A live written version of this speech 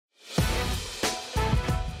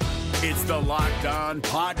It's the Locked On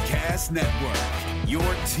Podcast Network, your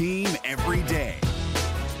team every day.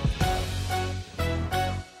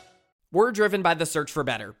 We're driven by the search for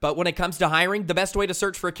better, but when it comes to hiring, the best way to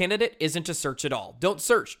search for a candidate isn't to search at all. Don't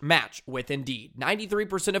search, match with Indeed.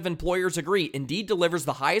 93% of employers agree Indeed delivers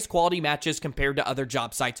the highest quality matches compared to other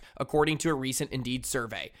job sites, according to a recent Indeed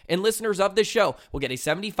survey. And listeners of this show will get a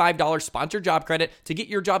 $75 sponsored job credit to get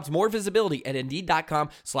your jobs more visibility at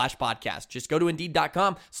Indeed.com/podcast. Just go to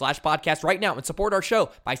Indeed.com/podcast right now and support our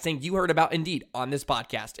show by saying you heard about Indeed on this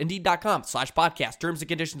podcast. Indeed.com/podcast. Terms and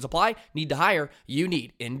conditions apply. Need to hire? You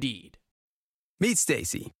need Indeed. Meet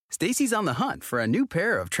Stacy. Stacy's on the hunt for a new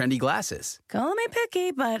pair of trendy glasses. Call me picky,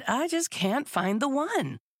 but I just can't find the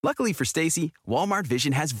one. Luckily for Stacy, Walmart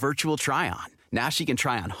Vision has virtual try-on. Now she can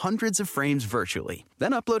try on hundreds of frames virtually,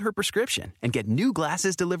 then upload her prescription and get new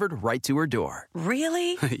glasses delivered right to her door.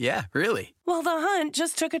 Really? Yeah, really. Well, the hunt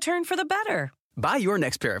just took a turn for the better. Buy your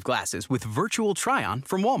next pair of glasses with virtual try-on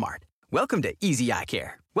from Walmart. Welcome to Easy Eye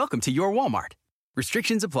Care. Welcome to your Walmart.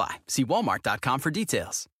 Restrictions apply. See walmart.com for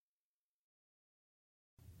details.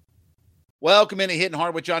 Welcome into Hittin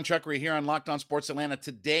Hard with John Chuckery here on Locked On Sports Atlanta.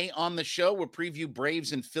 Today on the show, we'll preview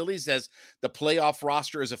Braves and Phillies as the playoff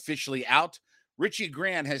roster is officially out. Richie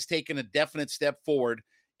Grant has taken a definite step forward,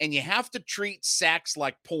 and you have to treat sacks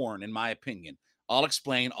like porn, in my opinion. I'll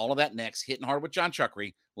explain all of that next. Hittin Hard with John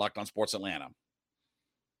Chuckery, Locked On Sports Atlanta.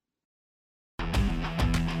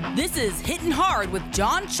 This is Hittin Hard with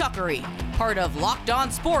John Chuckery, part of Locked On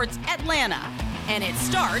Sports Atlanta. And it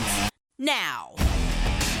starts now.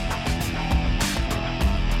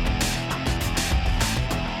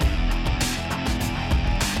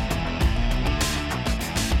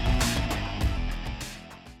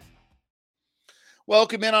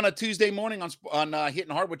 Welcome in on a Tuesday morning on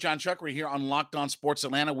Hittin Hard with John Chuckery here on Locked On Sports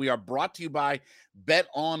Atlanta. We are brought to you by Bet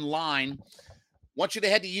Online. Want you to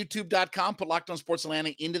head to youtube.com, put Locked On Sports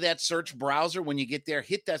Atlanta into that search browser. When you get there,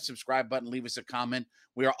 hit that subscribe button, leave us a comment.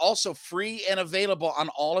 We are also free and available on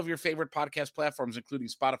all of your favorite podcast platforms, including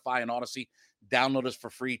Spotify and Odyssey. Download us for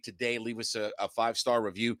free today. Leave us a 5-star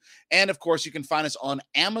review. And, of course, you can find us on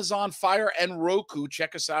Amazon Fire and Roku.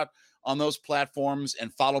 Check us out on those platforms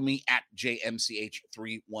and follow me at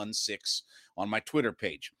JMCH316 on my Twitter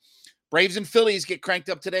page. Braves and Phillies get cranked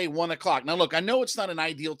up today, 1 o'clock. Now, look, I know it's not an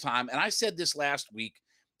ideal time, and I said this last week.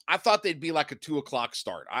 I thought they'd be like a 2 o'clock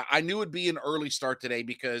start. I knew it'd be an early start today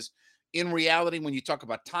because in reality, when you talk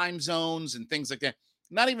about time zones and things like that,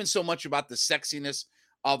 not even so much about the sexiness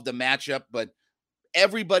of the matchup, but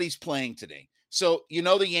everybody's playing today. So, you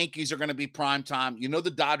know the Yankees are going to be prime time. You know the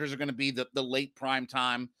Dodgers are going to be the late prime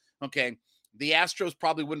time. Okay, the Astros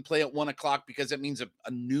probably wouldn't play at 1 o'clock because that means a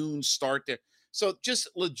noon start there. So just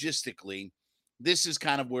logistically, this is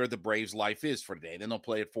kind of where the Braves' life is for today. Then they'll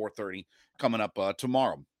play at 4:30 coming up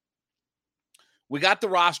tomorrow. We got the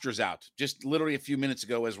rosters out just literally a few minutes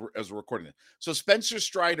ago as we're recording it. So Spencer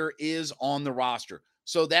Strider is on the roster.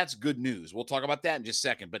 So that's good news. We'll talk about that in just a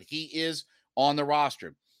second. But he is on the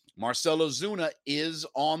roster. Marcell Ozuna is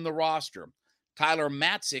on the roster. Tyler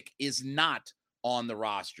Matzik is not on the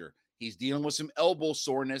roster. He's dealing with some elbow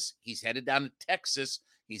soreness. He's headed down to Texas.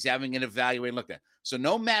 He's having an evaluation looked at. So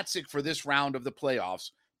no Matzik for this round of the playoffs,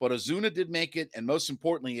 but Ozuna did make it, and most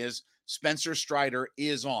importantly is Spencer Strider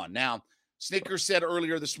is on. Now, Snickers said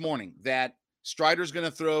earlier this morning that Strider's going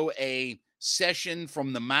to throw a session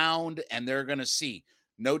from the mound, and they're going to see.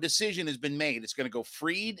 No decision has been made. It's going to go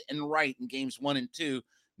Fried and Wright in games 1 and 2.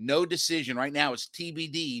 No decision. Right now it's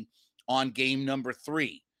TBD on game number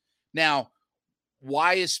 3. Now,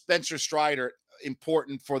 why is Spencer Strider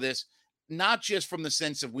important for this? Not just from the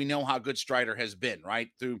sense of we know how good Strider has been,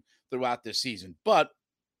 right, throughout this season. But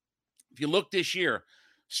if you look this year,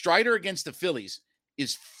 Strider against the Phillies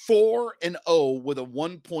is 4-0 with a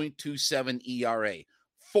 1.27 ERA.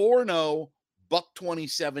 4-0,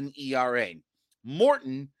 $1.27 ERA.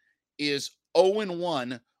 Morton is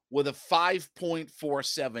 0-1 with a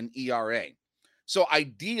 5.47 ERA. So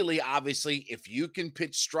ideally, obviously, if you can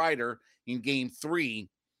pitch Strider in game 3,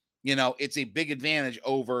 it's a big advantage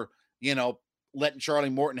over, letting Charlie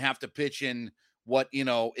Morton have to pitch in what,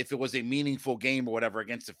 if it was a meaningful game or whatever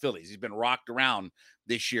against the Phillies. He's been rocked around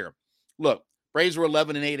this year. Look, Braves were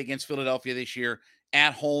 11-8 against Philadelphia this year.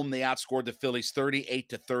 At home, they outscored the Phillies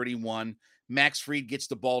 38-31. Max Fried gets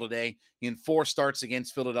the ball today. In 4 starts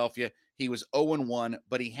against Philadelphia, he was 0-1,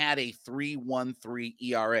 but he had a 3.13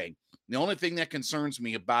 ERA. The only thing that concerns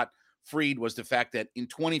me about Fried was the fact that in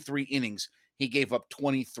 23 innings, he gave up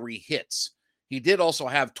 23 hits. He did also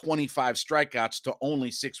have 25 strikeouts to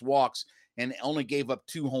only 6 walks and only gave up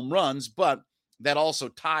 2 home runs, but that also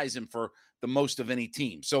ties him for the most of any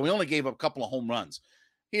team. So he only gave up a couple of home runs.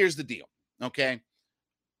 Here's the deal, okay?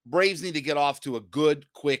 Braves need to get off to a good,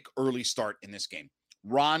 quick, early start in this game.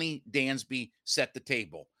 Ronnie Dansby set the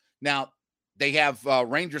table. Now, they have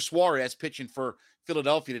Ranger Suarez pitching for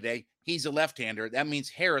Philadelphia today. He's a left-hander. That means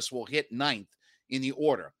Harris will hit ninth in the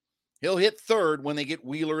order. He'll hit third when they get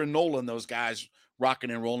Wheeler and Nolan, those guys rocking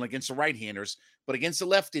and rolling against the right-handers. But against the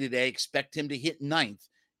lefty today, expect him to hit ninth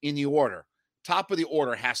in the order. Top of the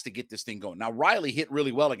order has to get this thing going. Now, Riley hit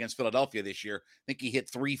really well against Philadelphia this year. I think he hit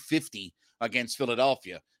 350 against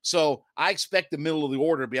Philadelphia. So I expect the middle of the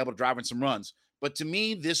order to be able to drive in some runs. But to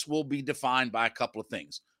me, this will be defined by a couple of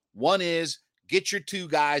things. One is get your two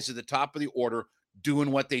guys at the top of the order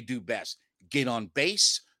doing what they do best. Get on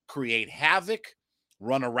base, create havoc,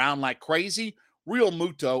 run around like crazy. Real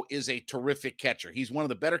Muto is a terrific catcher. He's one of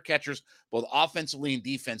the better catchers, both offensively and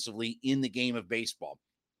defensively, in the game of baseball.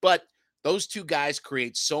 But those two guys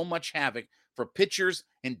create so much havoc for pitchers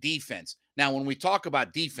and defense. Now, when we talk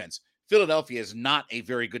about defense, Philadelphia is not a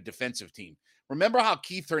very good defensive team. Remember how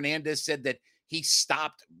Keith Hernandez said that he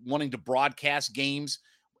stopped wanting to broadcast games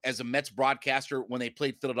as a Mets broadcaster when they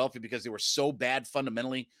played Philadelphia because they were so bad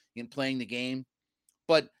fundamentally in playing the game?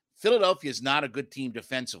 But Philadelphia is not a good team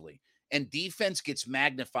defensively, and defense gets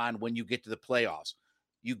magnified when you get to the playoffs.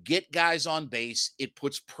 You get guys on base, it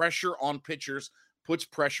puts pressure on pitchers, puts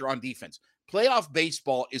pressure on defense. Playoff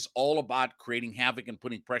baseball is all about creating havoc and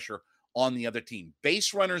putting pressure on the other team.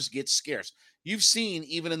 Base runners get scarce. You've seen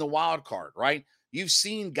even in the wild card, right? You've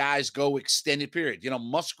seen guys go extended period.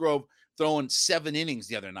 Musgrove throwing 7 innings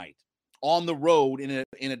the other night on the road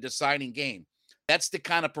in a deciding game. That's the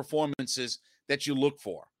kind of performances that you look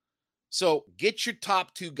for. So get your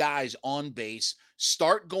top two guys on base,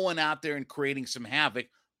 start going out there and creating some havoc,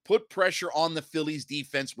 put pressure on the Phillies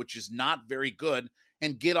defense, which is not very good,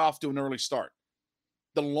 and get off to an early start.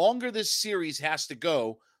 The longer this series has to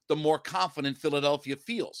go, the more confident Philadelphia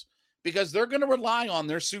feels because they're going to rely on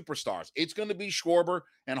their superstars. It's going to be Schwarber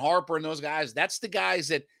and Harper and those guys. That's the guys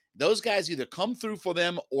that those guys either come through for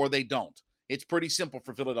them or they don't. It's pretty simple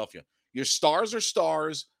for Philadelphia. Your stars are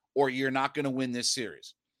stars or you're not going to win this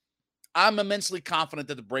series. I'm immensely confident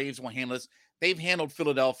that the Braves will handle this. They've handled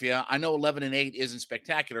Philadelphia. I know 11-8 isn't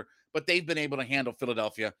spectacular, but they've been able to handle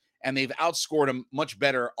Philadelphia, and they've outscored them much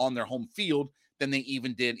better on their home field than they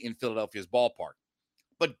even did in Philadelphia's ballpark.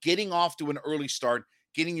 But getting off to an early start,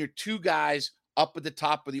 getting your two guys up at the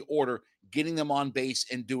top of the order, getting them on base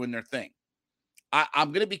and doing their thing.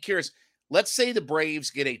 I'm going to be curious. Let's say the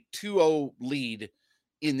Braves get a 2-0 lead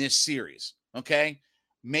in this series, okay?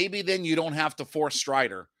 Maybe then you don't have to force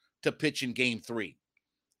Strider to pitch in game 3.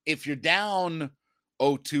 If you're down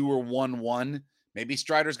 0-2 or 1-1, maybe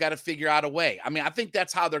Strider's got to figure out a way. I mean, I think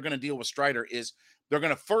that's how they're going to deal with Strider is they're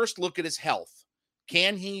going to first look at his health.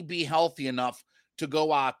 Can he be healthy enough to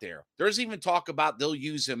go out there? There's even talk about they'll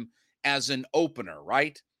use him as an opener,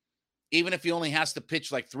 right? Even if he only has to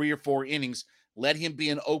pitch like 3 or 4 innings, let him be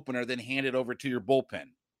an opener, then hand it over to your bullpen.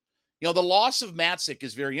 The loss of Matzik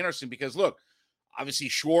is very interesting because, look, obviously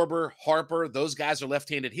Schwarber, Harper, those guys are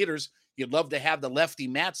left-handed hitters. You'd love to have the lefty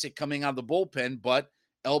Matzik coming out of the bullpen, but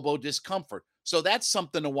elbow discomfort. So that's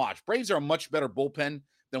something to watch. Braves are a much better bullpen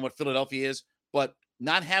than what Philadelphia is, but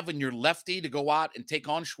not having your lefty to go out and take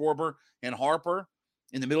on Schwarber and Harper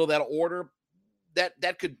in the middle of that order,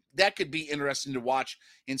 that could be interesting to watch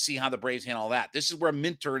and see how the Braves handle that. This is where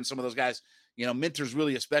Minter and some of those guys, Minter's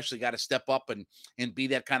really especially got to step up and be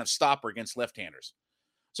that kind of stopper against left-handers.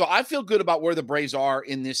 So I feel good about where the Braves are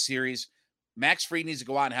in this series. Max Fried needs to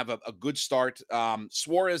go out and have a good start.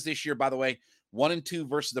 Suarez this year, by the way, 1-2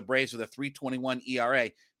 versus the Braves with a 3.21 ERA.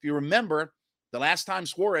 If you remember, the last time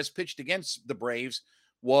Suarez pitched against the Braves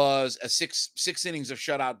was a six innings of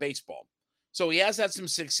shutout baseball. So he has had some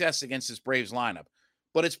success against this Braves lineup,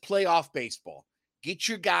 but it's playoff baseball. Get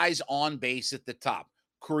your guys on base at the top.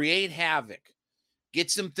 Create havoc.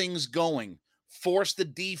 Get some things going. Force the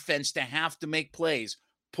defense to have to make plays.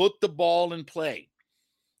 Put the ball in play.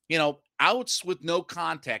 Outs with no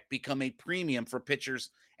contact become a premium for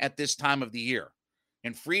pitchers at this time of the year.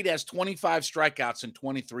 And Fried has 25 strikeouts in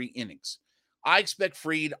 23 innings. I expect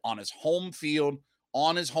Fried on his home field,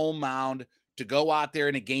 on his home mound, to go out there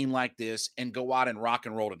in a game like this and go out and rock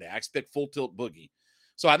and roll today. I expect full tilt boogie.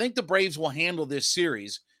 So I think the Braves will handle this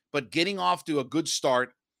series, but getting off to a good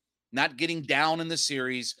start, not getting down in the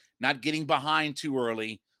series, not getting behind too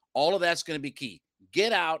early, all of that's going to be key.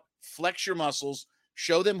 Get out, flex your muscles,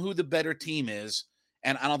 show them who the better team is,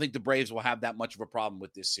 and I don't think the Braves will have that much of a problem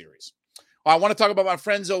with this series. I want to talk about my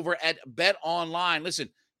friends over at Bet Online. Listen,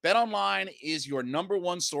 Bet Online is your number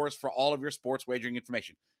one source for all of your sports wagering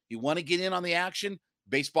information. You want to get in on the action?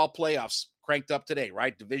 Baseball playoffs cranked up today,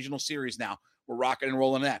 right? Divisional series now. We're rocking and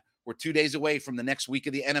rolling that. We're 2 days away from the next week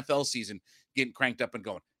of the NFL season getting cranked up and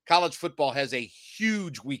going. College football has a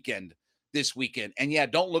huge weekend this weekend. And yeah,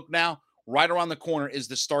 don't look now. Right around the corner is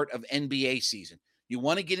the start of NBA season. You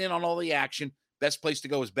want to get in on all the action. Best place to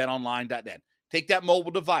go is betonline.net. Take that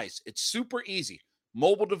mobile device. It's super easy.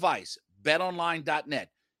 Mobile device,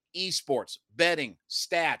 betonline.net. Esports, betting,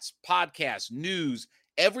 stats, podcasts, news,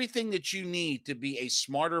 everything that you need to be a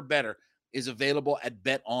smarter, better is available at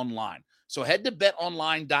BetOnline. So head to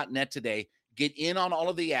betonline.net today. Get in on all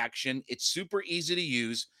of the action. It's super easy to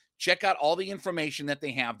use. Check out all the information that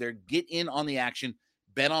they have there. Get in on the action.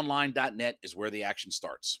 BetOnline.net is where the action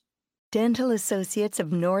starts. Dental Associates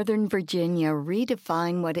of Northern Virginia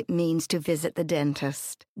redefine what it means to visit the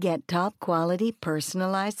dentist. Get top-quality,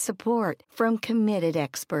 personalized support from committed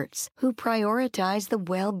experts who prioritize the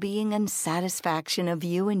well-being and satisfaction of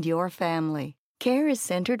you and your family. Care is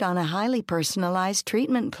centered on a highly personalized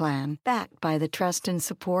treatment plan backed by the trust and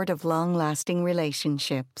support of long-lasting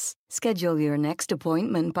relationships. Schedule your next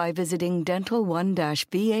appointment by visiting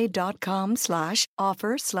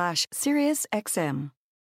dental1-va.com/offer/SiriusXM.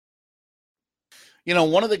 You know,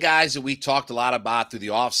 one of the guys that we talked a lot about through the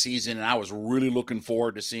offseason and I was really looking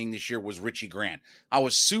forward to seeing this year was Richie Grant. I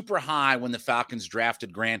was super high when the Falcons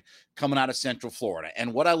drafted Grant coming out of Central Florida.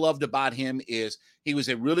 And what I loved about him is he was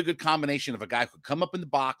a really good combination of a guy who could come up in the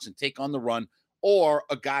box and take on the run or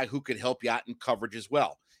a guy who could help you out in coverage as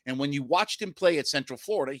well. And when you watched him play at Central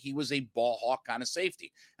Florida, he was a ball hawk kind of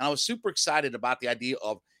safety. And I was super excited about the idea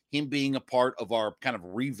of him being a part of our kind of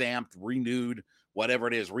revamped, renewed, whatever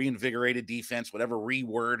it is, reinvigorated defense, whatever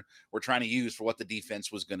word we're trying to use for what the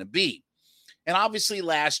defense was going to be. And obviously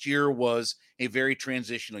last year was a very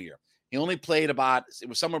transitional year. He only played it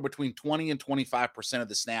was somewhere between 20 and 25% of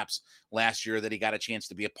the snaps last year that he got a chance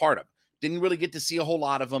to be a part of. Didn't really get to see a whole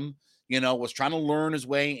lot of them, was trying to learn his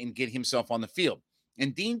way and get himself on the field.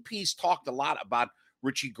 And Dean Pease talked a lot about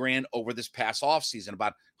Richie Grant over this past offseason,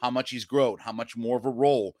 about how much he's grown, how much more of a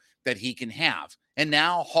role that he can have. And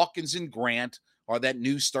now Hawkins and Grant are that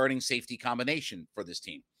new starting safety combination for this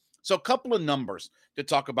team. So a couple of numbers to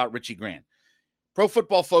talk about Richie Grant. Pro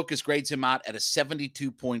Football Focus grades him out at a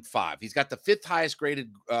 72.5. He's got the fifth highest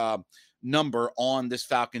graded number on this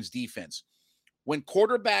Falcons defense. When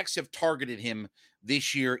quarterbacks have targeted him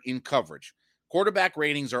this year in coverage, quarterback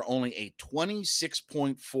ratings are only a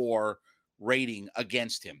 26.4 rating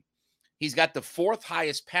against him. He's got the fourth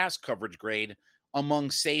highest pass coverage grade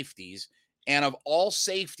among safeties. And of all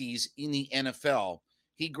safeties in the NFL,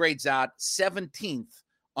 he grades out 17th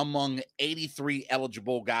among 83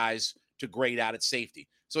 eligible guys to grade out at safety.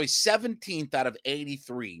 So he's 17th out of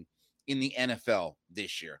 83 in the NFL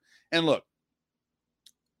this year. And look,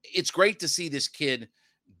 it's great to see this kid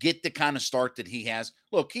get the kind of start that he has.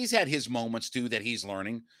 Look, he's had his moments too that he's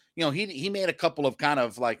learning. He made a couple of kind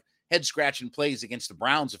of like head-scratching plays against the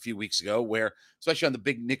Browns a few weeks ago where, especially on the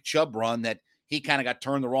big Nick Chubb run, that he kind of got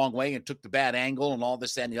turned the wrong way and took the bad angle and all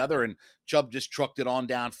this, that, and the other, and Chubb just trucked it on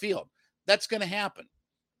downfield. That's going to happen.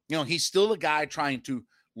 He's still a guy trying to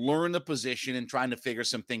learn the position and trying to figure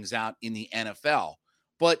some things out in the NFL.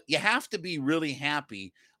 But you have to be really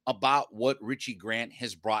happy about what Richie Grant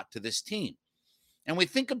has brought to this team. And we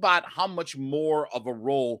think about how much more of a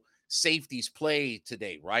role safeties play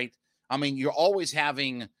today, right? I mean, you're always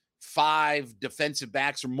having 5 defensive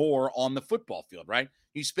backs or more on the football field, right?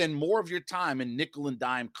 You spend more of your time in nickel and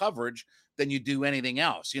dime coverage than you do anything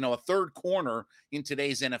else. A third corner in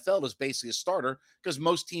today's NFL is basically a starter because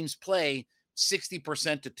most teams play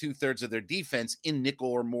 60% to 2/3 of their defense in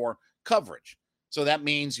nickel or more coverage. So that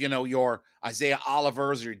means, your Isaiah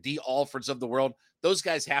Olivers or your D. Alfords of the world, those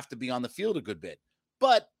guys have to be on the field a good bit.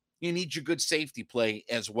 But you need your good safety play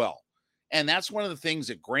as well. And that's one of the things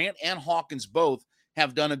that Grant and Hawkins both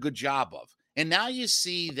have done a good job of. And now you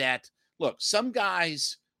see that, look, some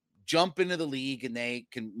guys jump into the league and they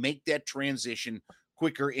can make that transition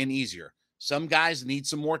quicker and easier. Some guys need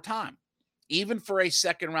some more time, even for a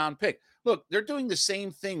second-round pick. Look, they're doing the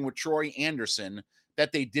same thing with Troy Anderson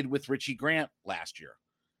that they did with Richie Grant last year.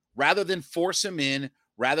 Rather than force him in,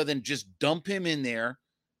 rather than just dump him in there,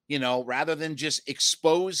 rather than just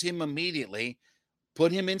expose him immediately,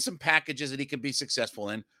 put him in some packages that he can be successful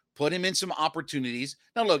in, put him in some opportunities.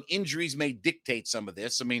 Now, look, injuries may dictate some of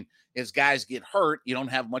this. I mean, as guys get hurt, you don't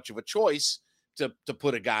have much of a choice to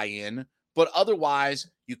put a guy in. But otherwise,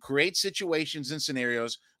 you create situations and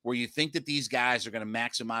scenarios where you think that these guys are going to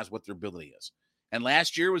maximize what their ability is. And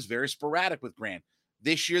last year was very sporadic with Grant.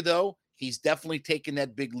 This year, though, he's definitely taken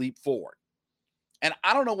that big leap forward. And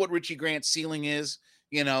I don't know what Richie Grant's ceiling is.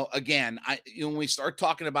 Again, when we start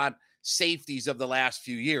talking about safeties of the last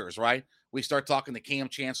few years, right? we start talking to Cam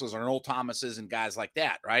Chancellors or Earl Thomases and guys like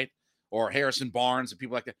that, right? Or Harrison Barnes and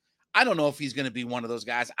people like that. I don't know if he's going to be one of those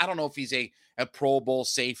guys. I don't know if he's a Pro Bowl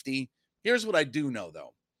safety. Here's what I do know,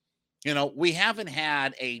 though. We haven't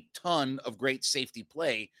had a ton of great safety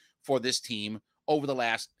play for this team over the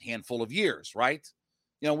last handful of years, right?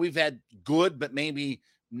 We've had good, but maybe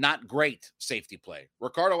not great safety play.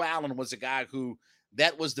 Ricardo Allen was a guy who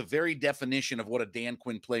that was the very definition of what a Dan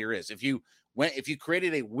Quinn player is. If you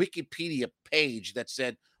created a Wikipedia page that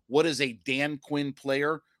said, what is a Dan Quinn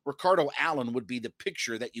player? Ricardo Allen would be the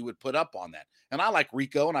picture that you would put up on that. And I like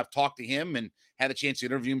Rico, and I've talked to him and had a chance to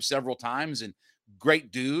interview him several times, and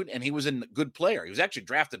great dude. And he was a good player. He was actually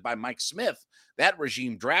drafted by Mike Smith. That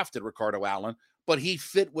regime drafted Ricardo Allen, but he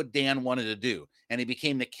fit what Dan wanted to do. And he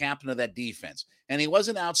became the captain of that defense. And he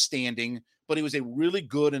wasn't outstanding, but he was a really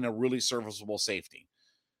good and a really serviceable safety.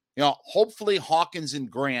 Hopefully Hawkins and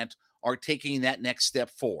Grant are taking that next step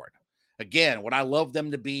forward. Again, would I love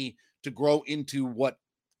them to grow into what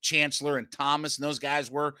Chancellor and Thomas and those guys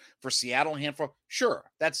were for Seattle and handful? Sure.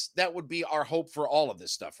 That would be our hope for all of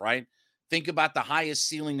this stuff, right? Think about the highest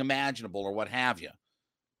ceiling imaginable or what have you.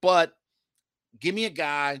 But give me a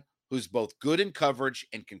guy who's both good in coverage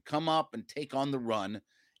and can come up and take on the run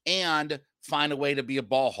and find a way to be a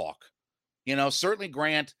ball hawk. Certainly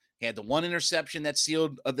Grant had the one interception that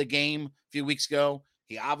sealed the game a few weeks ago.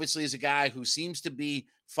 He obviously is a guy who seems to be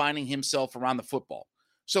finding himself around the football.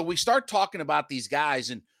 So we start talking about these guys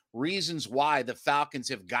and reasons why the Falcons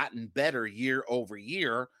have gotten better year over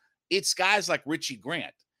year. It's guys like Richie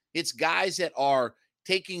Grant. It's guys that are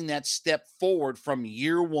taking that step forward from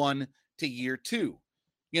year one to year two.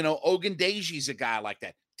 Ogundeji's a guy like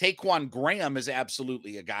that. Taquan Graham is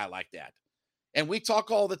absolutely a guy like that. And we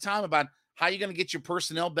talk all the time about how you're going to get your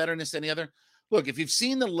personnel better than this and the other. Look, if you've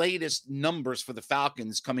seen the latest numbers for the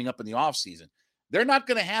Falcons coming up in the offseason, they're not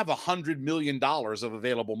going to have $100 million of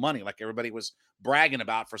available money like everybody was bragging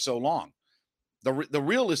about for so long. The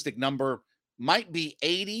realistic number might be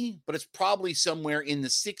 80, but it's probably somewhere in the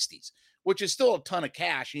 60s, which is still a ton of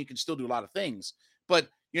cash, and you can still do a lot of things. But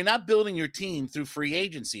you're not building your team through free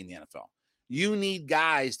agency in the NFL. You need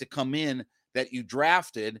guys to come in that you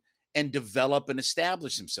drafted and develop and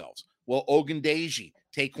establish themselves. Well, Ogundeji,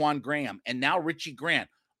 Taquan Graham, and now Richie Grant,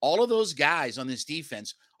 all of those guys on this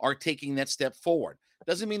defense are taking that step forward.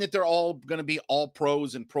 Doesn't mean that they're all going to be all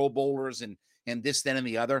pros and Pro Bowlers and this, then, and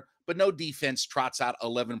the other, but no defense trots out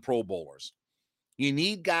 11 Pro Bowlers. You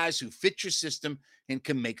need guys who fit your system and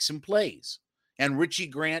can make some plays. And Richie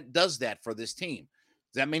Grant does that for this team.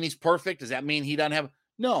 Does that mean he's perfect? Does that mean he doesn't have?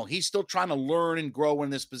 No, he's still trying to learn and grow in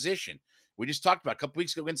this position. We just talked about a couple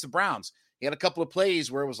weeks ago against the Browns. He had a couple of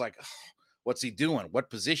plays where it was like, oh, what's he doing? What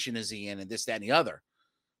position is he in? And this, that, and the other.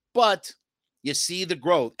 But you see the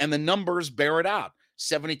growth, and the numbers bear it out.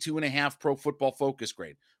 72.5 Pro Football Focus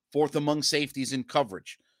grade. 4th among safeties in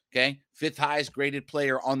coverage. Okay. 5th highest graded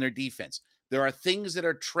player on their defense. There are things that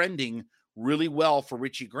are trending really well for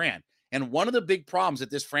Richie Grant. And one of the big problems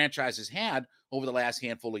that this franchise has had over the last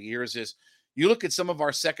handful of years is you look at some of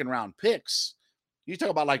our second round picks, you talk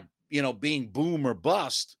about being boom or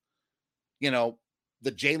bust, the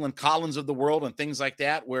Jalen Collins of the world and things like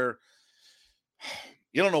that, where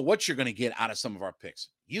you don't know what you're going to get out of some of our picks.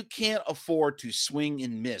 You can't afford to swing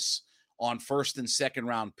and miss on first and second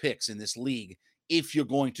round picks in this league if you're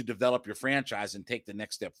going to develop your franchise and take the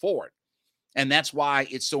next step forward. And that's why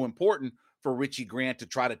it's so important for Richie Grant to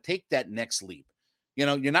try to take that next leap.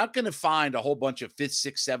 You're not going to find a whole bunch of 5th,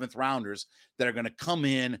 6th, 7th rounders that are going to come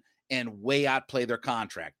in and way outplay their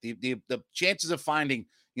contract. The chances of finding,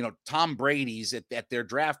 Tom Brady's at their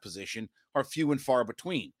draft position are few and far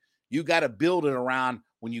between. You got to build it around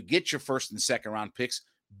when you get your first and second round picks,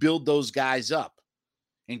 build those guys up.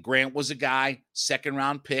 And Grant was a guy, second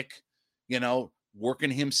round pick,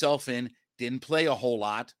 working himself in, didn't play a whole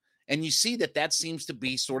lot. And you see that seems to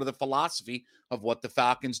be sort of the philosophy of what the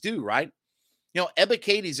Falcons do, right?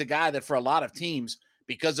 Ebiketie is a guy that for a lot of teams,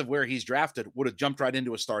 because of where he's drafted, would have jumped right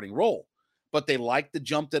into a starting role. But they like the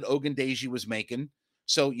jump that Ogundeji was making,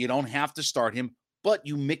 so you don't have to start him, but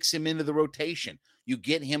you mix him into the rotation. You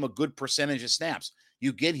get him a good percentage of snaps.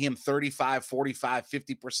 You get him 35, 45,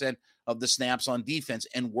 50% of the snaps on defense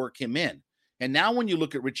and work him in. And now when you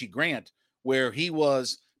look at Richie Grant, where he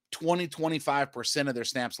was 20, 25% of their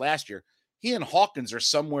snaps last year, he and Hawkins are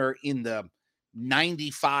somewhere in the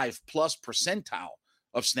 95 plus percentile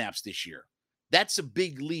of snaps this year. That's a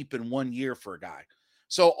big leap in 1 year for a guy.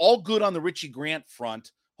 So all good on the Richie Grant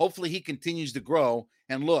front. Hopefully he continues to grow.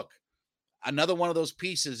 And look, another one of those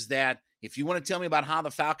pieces that if you want to tell me about how the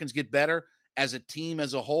Falcons get better as a team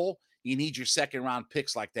as a whole, you need your second round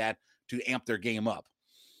picks like that to amp their game up.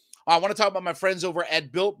 I want to talk about my friends over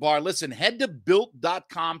at Built Bar. Listen, head to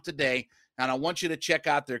Built.com today, and I want you to check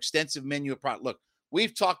out their extensive menu of products. Look,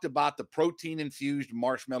 we've talked about the protein-infused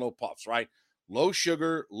marshmallow puffs, right? Low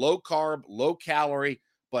sugar, low carb, low calorie,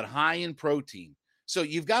 but high in protein. So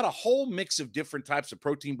you've got a whole mix of different types of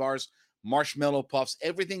protein bars, marshmallow puffs,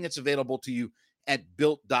 everything that's available to you at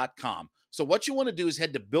Built.com. So what you want to do is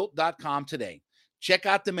head to Built.com today. Check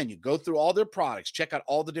out the menu. Go through all their products. Check out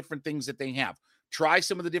all the different things that they have. Try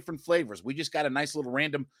some of the different flavors. We just got a nice little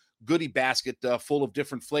random goodie basket full of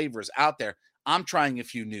different flavors out there. I'm trying a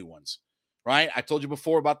few new ones, right? I told you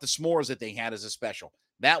before about the s'mores that they had as a special.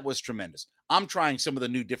 That was tremendous. I'm trying some of the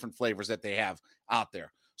new different flavors that they have out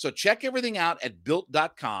there. So check everything out at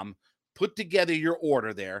Built.com. Put together your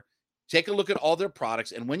order there. Take a look at all their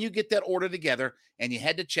products. And when you get that order together and you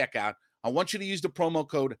head to checkout, I want you to use the promo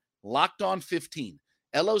code LOCKEDON15,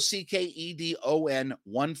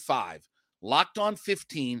 LOCKEDON15. Locked On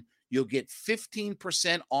 15, you'll get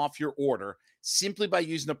 15% off your order simply by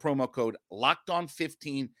using the promo code Locked On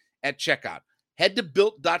 15 at checkout. Head to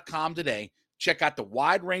Built.com today. Check out the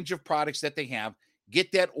wide range of products that they have.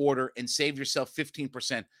 Get that order and save yourself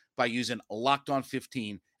 15% by using Locked On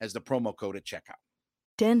 15 as the promo code at checkout.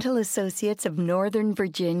 Dental Associates of Northern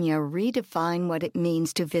Virginia redefine what it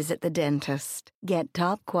means to visit the dentist. Get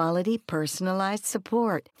top-quality, personalized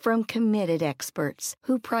support from committed experts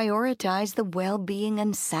who prioritize the well-being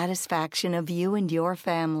and satisfaction of you and your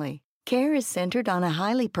family. Care is centered on a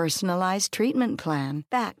highly personalized treatment plan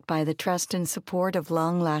backed by the trust and support of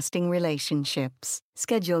long-lasting relationships.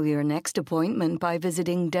 Schedule your next appointment by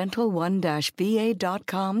visiting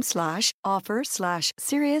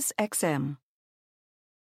dental1-va.com/offer/SiriusXM.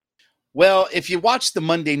 Well, if you watched the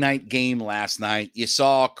Monday night game last night, you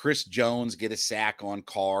saw Chris Jones get a sack on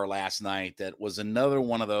Carr last night. That was another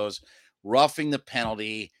one of those roughing the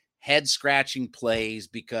penalty, head-scratching plays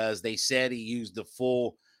because they said he used the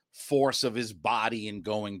full force of his body in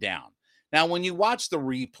going down. Now, when you watch the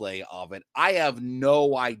replay of it, I have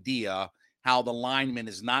no idea how the lineman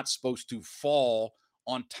is not supposed to fall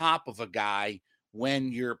on top of a guy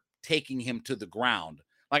when you're taking him to the ground.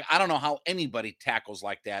 Like, I don't know how anybody tackles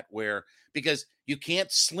like that because you can't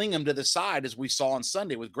sling him to the side as we saw on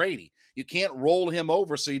Sunday with Grady. You can't roll him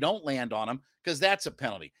over so you don't land on him because that's a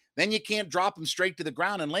penalty. Then you can't drop him straight to the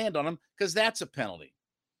ground and land on him because that's a penalty.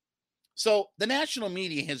 So the national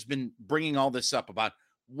media has been bringing all this up about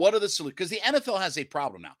what are the solutions, because the NFL has a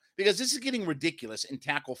problem now, because this is getting ridiculous in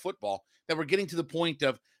tackle football that we're getting to the point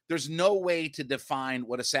of there's no way to define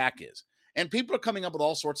what a sack is. And people are coming up with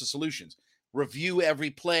all sorts of solutions. Review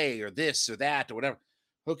every play or this or that or whatever.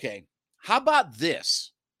 Okay, how about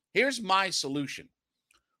this? Here's my solution.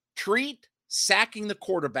 Treat sacking the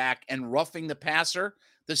quarterback and roughing the passer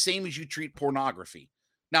the same as you treat pornography.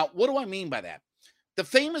 Now, what do I mean by that? The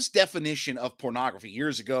famous definition of pornography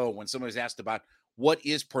years ago, when somebody was asked about what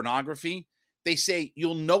is pornography, they say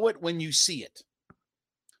you'll know it when you see it.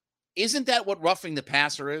 Isn't that what roughing the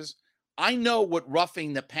passer is? I know what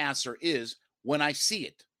roughing the passer is when I see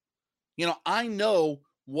it. You know, I know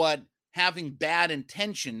what having bad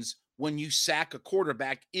intentions when you sack a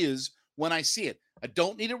quarterback is when I see it. I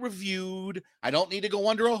don't need it reviewed. I don't need to go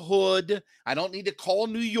under a hood. I don't need to call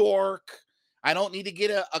New York. I don't need to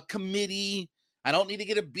get a committee. I don't need to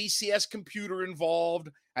get a BCS computer involved.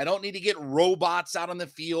 I don't need to get robots out on the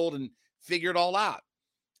field and figure it all out.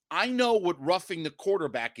 I know what roughing the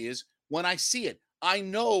quarterback is when I see it. I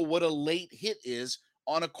know what a late hit is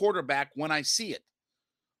on a quarterback when I see it.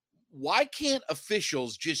 Why can't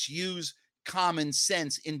officials just use common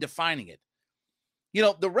sense in defining it? You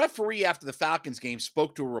know, the referee after the Falcons game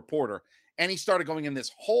spoke to a reporter, and he started going in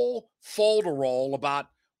this whole folderol about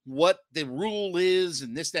what the rule is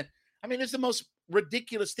and this, that. I mean, it's the most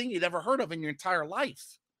ridiculous thing you'd ever heard of in your entire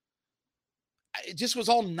life. It just was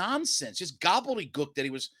all nonsense, just gobbledygook that he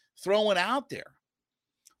was throwing out there.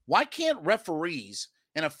 Why can't referees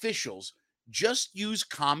and officials just use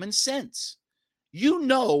common sense? You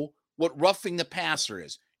know what roughing the passer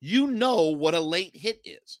is. You know what a late hit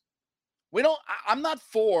is. I'm not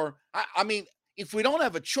for, I mean, if we don't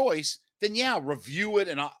have a choice, then yeah, review it.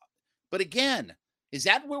 But again, is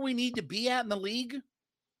that where we need to be at in the league?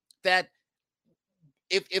 That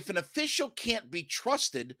if an official can't be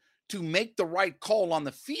trusted to make the right call on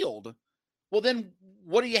the field, well, then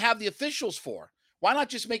what do you have the officials for? Why not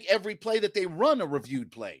just make every play that they run a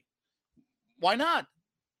reviewed play? Why not?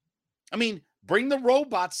 I mean, bring the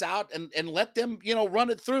robots out and let them,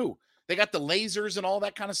 run it through. They got the lasers and all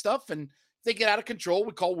that kind of stuff, and if they get out of control,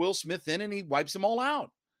 we call Will Smith in and he wipes them all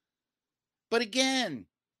out. But again,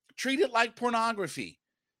 treat it like pornography.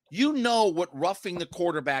 You know what roughing the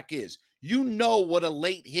quarterback is. You know what a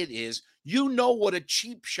late hit is. You know what a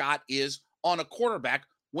cheap shot is on a quarterback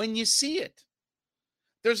when you see it.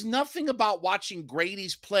 There's nothing about watching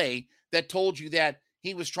Grady's play that told you that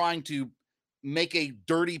he was trying to make a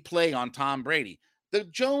dirty play on Tom Brady. The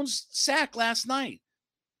Jones sack last night,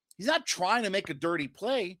 he's not trying to make a dirty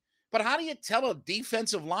play, but how do you tell a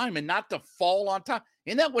defensive lineman not to fall on top?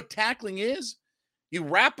 Isn't that what tackling is? You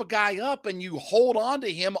wrap a guy up and you hold on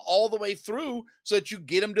to him all the way through so that you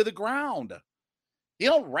get him to the ground. You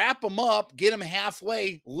don't wrap him up, get him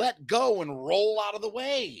halfway, let go, and roll out of the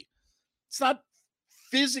way. It's not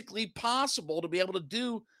physically possible to be able to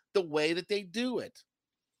do the way that they do it.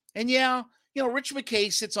 And yeah, Rich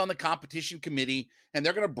McKay sits on the competition committee, and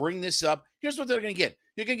they're going to bring this up. Here's what they're going to get.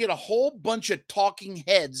 You're going to get a whole bunch of talking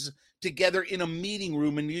heads together in a meeting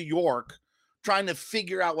room in New York trying to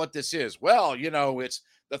figure out what this is. Well, it's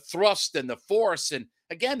the thrust and the force. And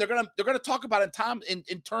again, they're going to talk about it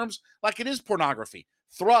in terms like it is pornography.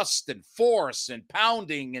 Thrust and force and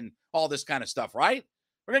pounding and all this kind of stuff, right?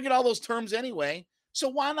 We're going to get all those terms anyway. So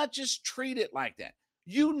why not just treat it like that?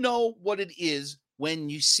 You know what it is when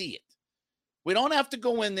you see it. We don't have to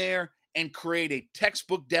go in there and create a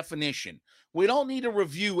textbook definition. We don't need to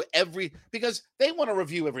review because they want to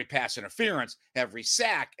review every pass interference, every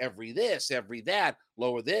sack, every this, every that,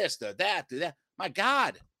 lower this, do that. My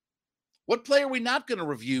God, what play are we not going to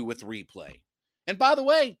review with replay? And by the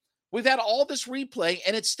way, we've had all this replay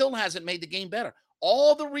and it still hasn't made the game better.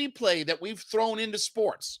 All the replay that we've thrown into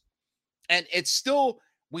sports, and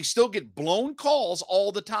we still get blown calls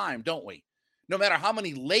all the time, don't we? No matter how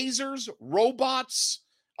many lasers, robots,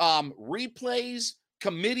 replays,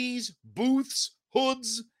 committees, booths,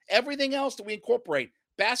 hoods, everything else that we incorporate,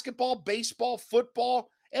 basketball, baseball, football,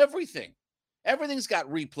 everything. Everything's got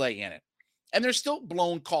replay in it. And there's still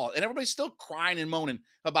blown calls. And everybody's still crying and moaning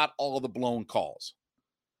about all the blown calls.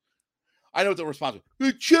 I know what the response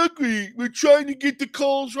is. Chuckery, we're trying to get the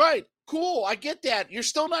calls right. Cool, I get that. You're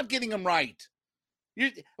still not getting them right.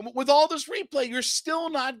 With all this replay, you're still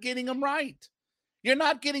not getting them right. You're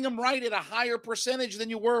not getting them right at a higher percentage than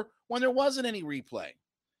you were when there wasn't any replay.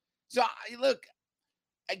 So, look,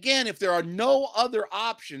 again, if there are no other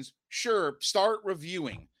options, sure, start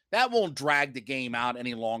reviewing. That won't drag the game out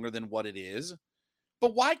any longer than what it is.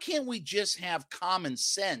 But why can't we just have common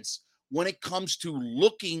sense when it comes to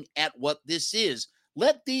looking at what this is?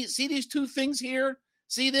 See these two things here?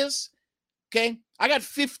 See this? Okay, I got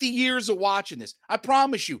 50 years of watching this. I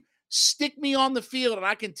promise you, stick me on the field and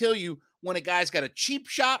I can tell you when a guy's got a cheap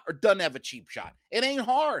shot or doesn't have a cheap shot. It ain't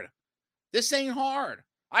hard. This ain't hard.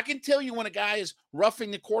 I can tell you when a guy is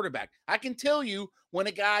roughing the quarterback. I can tell you when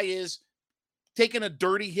a guy is taking a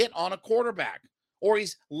dirty hit on a quarterback or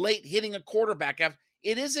he's late hitting a quarterback.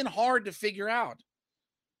 It isn't hard to figure out.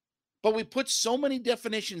 But we put so many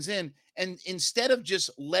definitions in, and instead of just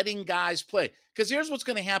letting guys play, because here's what's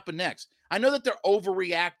going to happen next. I know that they're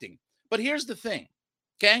overreacting, but here's the thing,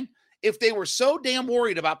 okay? If they were so damn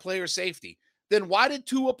worried about player safety, then why did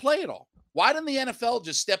Tua play at all? Why didn't the NFL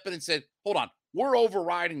just step in and say, hold on, we're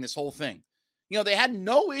overriding this whole thing? They had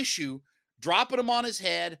no issue dropping him on his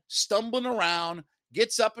head, stumbling around,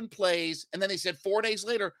 gets up and plays, and then they said 4 days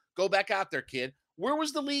later, go back out there, kid. Where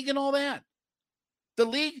was the league and all that? The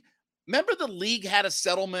league, remember the league had a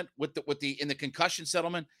settlement in the concussion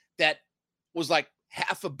settlement that was like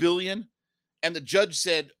 $500 million, and the judge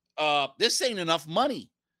said, this ain't enough money.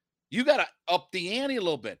 You got to up the ante a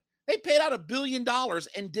little bit. They paid out $1 billion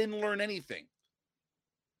and didn't learn anything.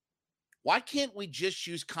 Why can't we just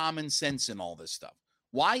use common sense in all this stuff?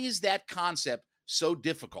 Why is that concept so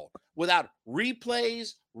difficult? Without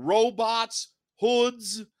replays, robots,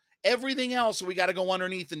 hoods, everything else we got to go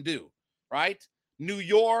underneath and do, right? New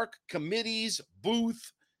York, committees,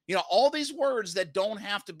 booth, all these words that don't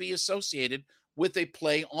have to be associated with a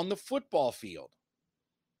play on the football field.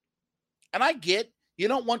 And I get you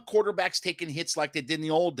don't want quarterbacks taking hits like they did in the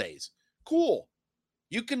old days. Cool.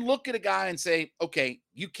 You can look at a guy and say, okay,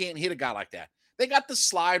 you can't hit a guy like that. They got the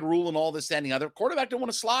slide rule and all this, that, and the other. Quarterback don't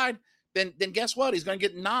want to slide, then guess what? He's going to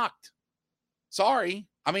get knocked. Sorry.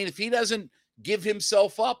 I mean, if he doesn't give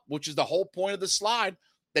himself up, which is the whole point of the slide,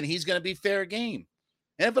 then he's going to be fair game.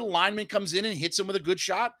 And if a lineman comes in and hits him with a good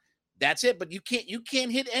shot, that's it. But you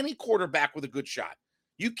can't hit any quarterback with a good shot.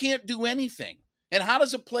 You can't do anything. And how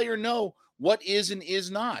does a player know what is and is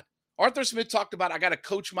not? Arthur Smith talked about, I got to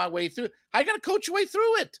coach my way through it. I got to coach your way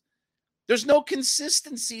through it. There's no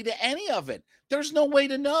consistency to any of it. There's no way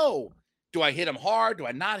to know. Do I hit him hard? Do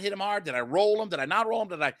I not hit him hard? Did I roll him? Did I not roll him?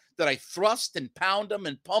 Did I thrust and pound him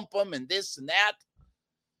and pump him and this and that?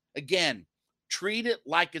 Again, treat it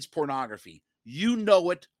like it's pornography. You know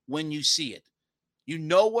it when you see it. You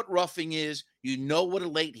know what roughing is. You know what a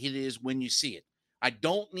late hit is when you see it. I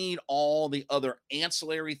don't need all the other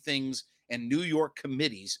ancillary things and New York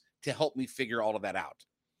committees to help me figure all of that out.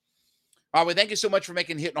 All right, well, thank you so much for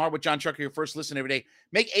making Hittin' Hard with John Chuckery your first listen every day.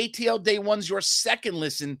 Make ATL Day Ones your second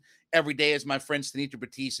listen every day, as my friends Tanitra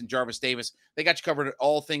Batiste and Jarvis Davis. They got you covered at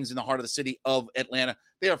all things in the heart of the city of Atlanta.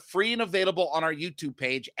 They are free and available on our YouTube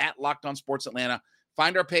page at Locked On Sports Atlanta.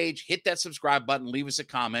 Find our page, hit that subscribe button, leave us a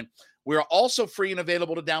comment. We are also free and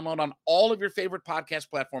available to download on all of your favorite podcast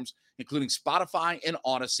platforms, including Spotify and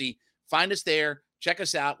Odyssey. Find us there. Check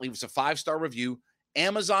us out. Leave us a 5-star review.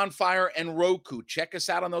 Amazon Fire and Roku. Check us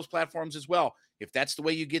out on those platforms as well. If that's the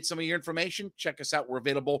way you get some of your information, check us out. We're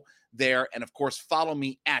available there. And, of course, follow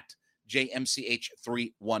me at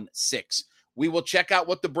JMCH316. We will check out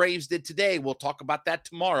what the Braves did today. We'll talk about that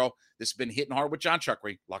tomorrow. This has been Hittin' Hard with John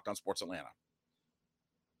Chuckery, Locked On Sports Atlanta.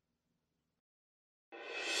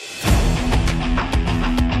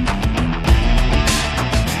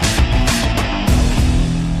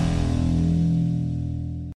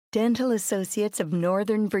 Dental Associates of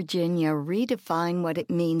Northern Virginia redefine what it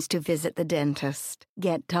means to visit the dentist.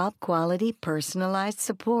 Get top-quality, personalized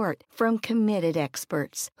support from committed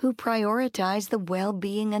experts who prioritize the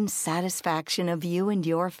well-being and satisfaction of you and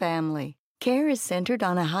your family. Care is centered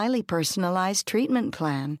on a highly personalized treatment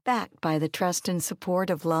plan backed by the trust and support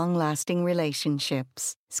of long-lasting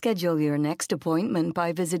relationships. Schedule your next appointment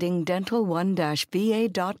by visiting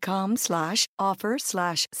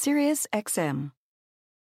dental1-va.com/offer/SiriusXM.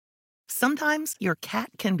 Sometimes your cat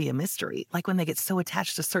can be a mystery, like when they get so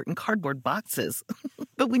attached to certain cardboard boxes.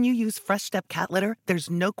 But when you use Fresh Step cat litter, there's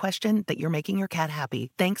no question that you're making your cat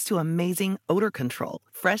happy, thanks to amazing odor control.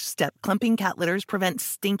 Fresh Step clumping cat litters prevent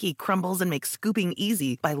stinky crumbles and make scooping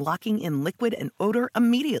easy by locking in liquid and odor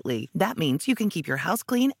immediately. That means you can keep your house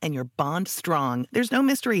clean and your bond strong. There's no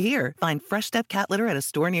mystery here. Find Fresh Step cat litter at a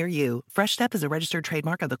store near you. Fresh Step is a registered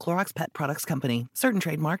trademark of the Clorox Pet Products Company. Certain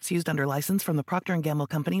trademarks used under license from the Procter & Gamble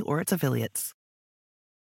Company or its affiliates.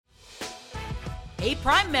 Hey,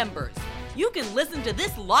 Prime members, you can listen to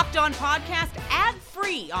this Locked On podcast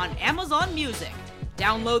ad-free on Amazon Music.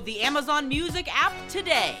 Download the Amazon Music app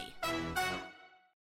today.